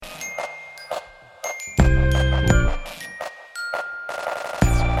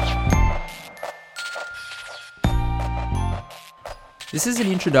This is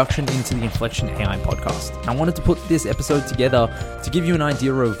an introduction into the Inflection AI podcast. I wanted to put this episode together to give you an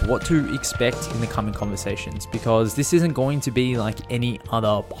idea of what to expect in the coming conversations, because this isn't going to be like any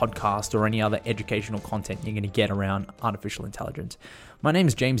other podcast or any other educational content you're going to get around artificial intelligence. My name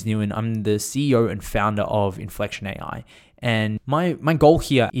is James Newen. I'm the CEO and founder of Inflection AI. And my goal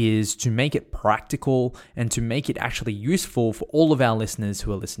here is to make it practical and to make it actually useful for all of our listeners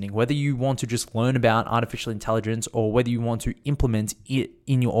who are listening, whether you want to just learn about artificial intelligence or whether you want to implement it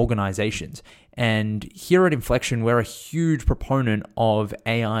in your organizations. And here at Inflection, we're a huge proponent of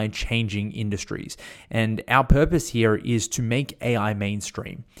AI changing industries. And our purpose here is to make AI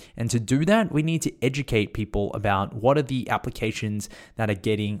mainstream. And to do that, we need to educate people about what are the applications that are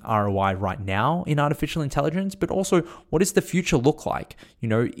getting ROI right now in artificial intelligence, but also what does the future look like? You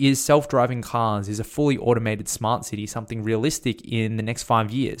know, is self-driving cars, is a fully automated smart city something realistic in the next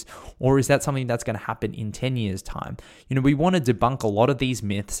 5 years? Or is that something that's going to happen in 10 years' time? You know, we want to debunk a lot of these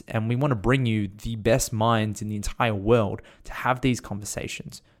myths, and we want to bring you the best minds in the entire world to have these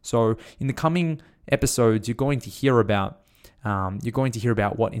conversations. So in the coming episodes, you're going to hear about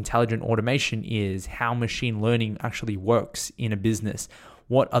what intelligent automation is, how machine learning actually works in a business,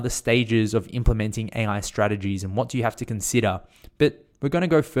 what are the stages of implementing AI strategies, and what do you have to consider. But we're going to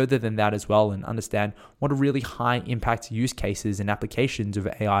go further than that as well and understand what are really high impact use cases and applications of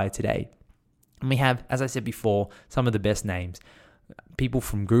AI today. And we have, as I said before, some of the best names. People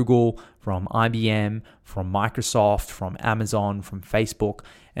from Google, from IBM, from Microsoft, from Amazon, from Facebook,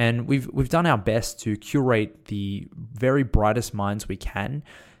 and we've done our best to curate the very brightest minds we can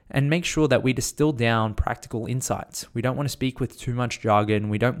and make sure that we distill down practical insights. We don't want to speak with too much jargon.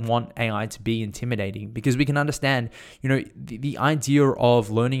 We don't want AI to be intimidating, because we can understand, you know, the idea of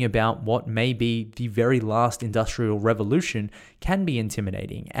learning about what may be the very last industrial revolution can be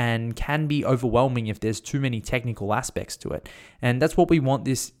intimidating and can be overwhelming if there's too many technical aspects to it. And that's what we want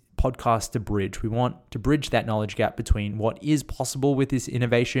this podcast to bridge. We want to bridge that knowledge gap between what is possible with this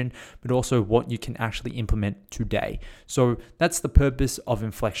innovation, but also what you can actually implement today. So that's the purpose of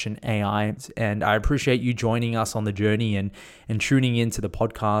Inflection AI. And I appreciate you joining us on the journey and tuning into the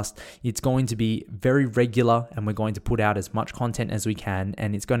podcast. It's going to be very regular, and we're going to put out as much content as we can.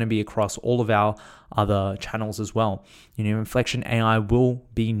 And it's going to be across all of our other channels as well. You know, Inflection AI will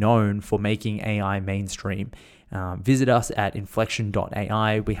be known for making AI mainstream. Visit us at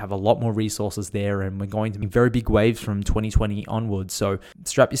inflexion.ai. We have a lot more resources there, and we're going to be very big waves from 2020 onwards. So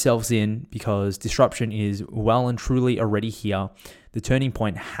strap yourselves in, because disruption is well and truly already here. The turning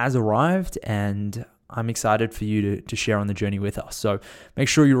point has arrived, and I'm excited for you to share on the journey with us. So make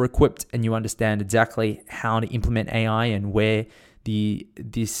sure you're equipped and you understand exactly how to implement AI and where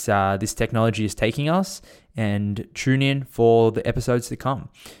this technology is taking us, and tune in for the episodes to come.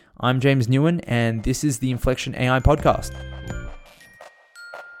 I'm James Newen, and this is the Inflection AI podcast.